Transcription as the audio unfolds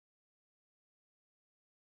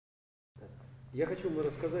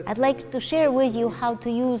I'd like to share with you how to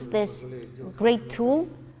use this great tool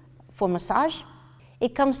for massage.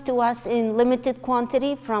 It comes to us in limited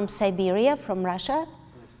quantity from Siberia, from Russia.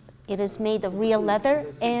 It is made of real leather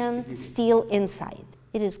and steel inside.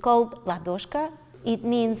 It is called Ladoshka. It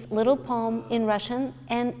means little palm in Russian,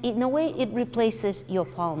 and in a way it replaces your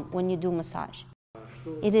palm when you do massage.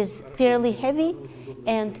 It is fairly heavy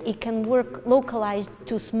and it can work localized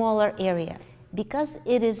to smaller area. Because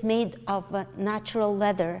it is made of natural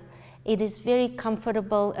leather, it is very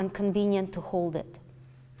comfortable and convenient to hold it.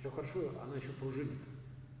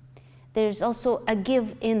 There is also a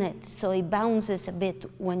give in it, so it bounces a bit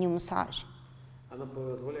when you massage.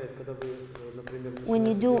 When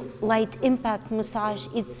you do light impact massage,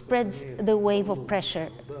 it spreads the wave of pressure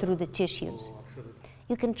through the tissues.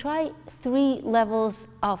 You can try 3 levels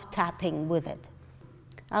of tapping with it.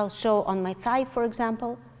 I'll show on my thigh, for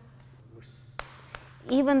example.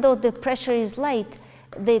 Even though the pressure is light,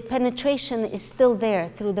 the penetration is still there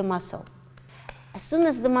through the muscle. As soon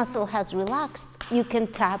as the muscle has relaxed, you can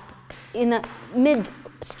tap in a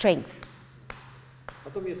mid-strength.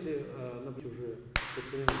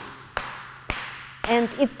 And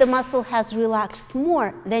if the muscle has relaxed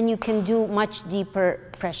more, then you can do much deeper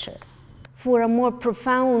pressure. For a more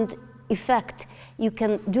profound effect, you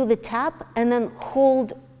can do the tap and then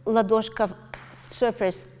hold Ladoshka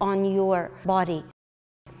surface on your body.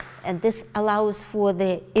 And this allows for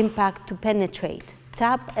the impact to penetrate.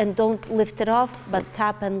 Tap and don't lift it off, but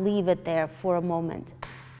tap and leave it there for a moment.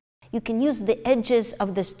 You can use the edges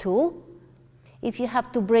of this tool. If you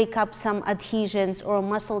have to break up some adhesions or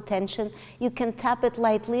muscle tension, you can tap it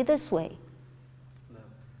lightly this way.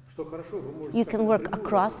 You can work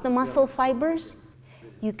across the muscle fibers.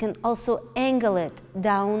 You can also angle it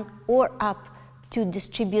down or up to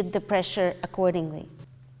distribute the pressure accordingly.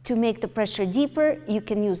 To make the pressure deeper, you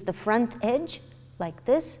can use the front edge, like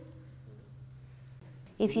this.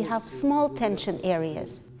 If you have small tension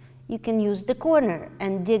areas, you can use the corner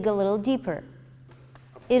and dig a little deeper.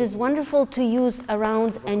 It is wonderful to use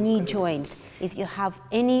around a knee joint. If you have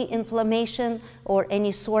any inflammation or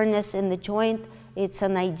any soreness in the joint, it's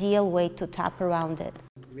an ideal way to tap around it.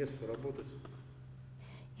 You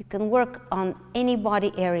can work on any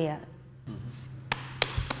body area.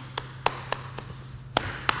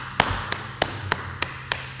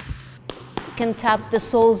 You can tap the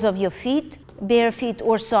soles of your feet. Bare feet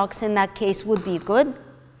or socks in that case would be good.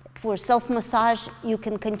 For self-massage, you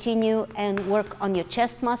can continue and work on your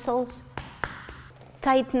chest muscles.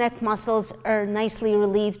 Tight neck muscles are nicely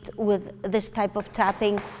relieved with this type of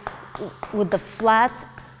tapping, with the flat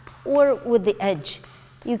or with the edge.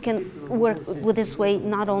 You can work with this way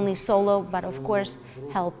not only solo, but of course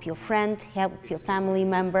help your friend, help your family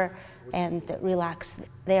member, and relax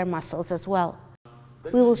their muscles as well.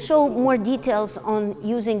 We will show more details on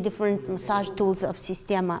using different massage tools of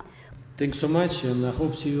Systema. Thanks so much, and I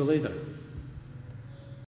hope to see you later.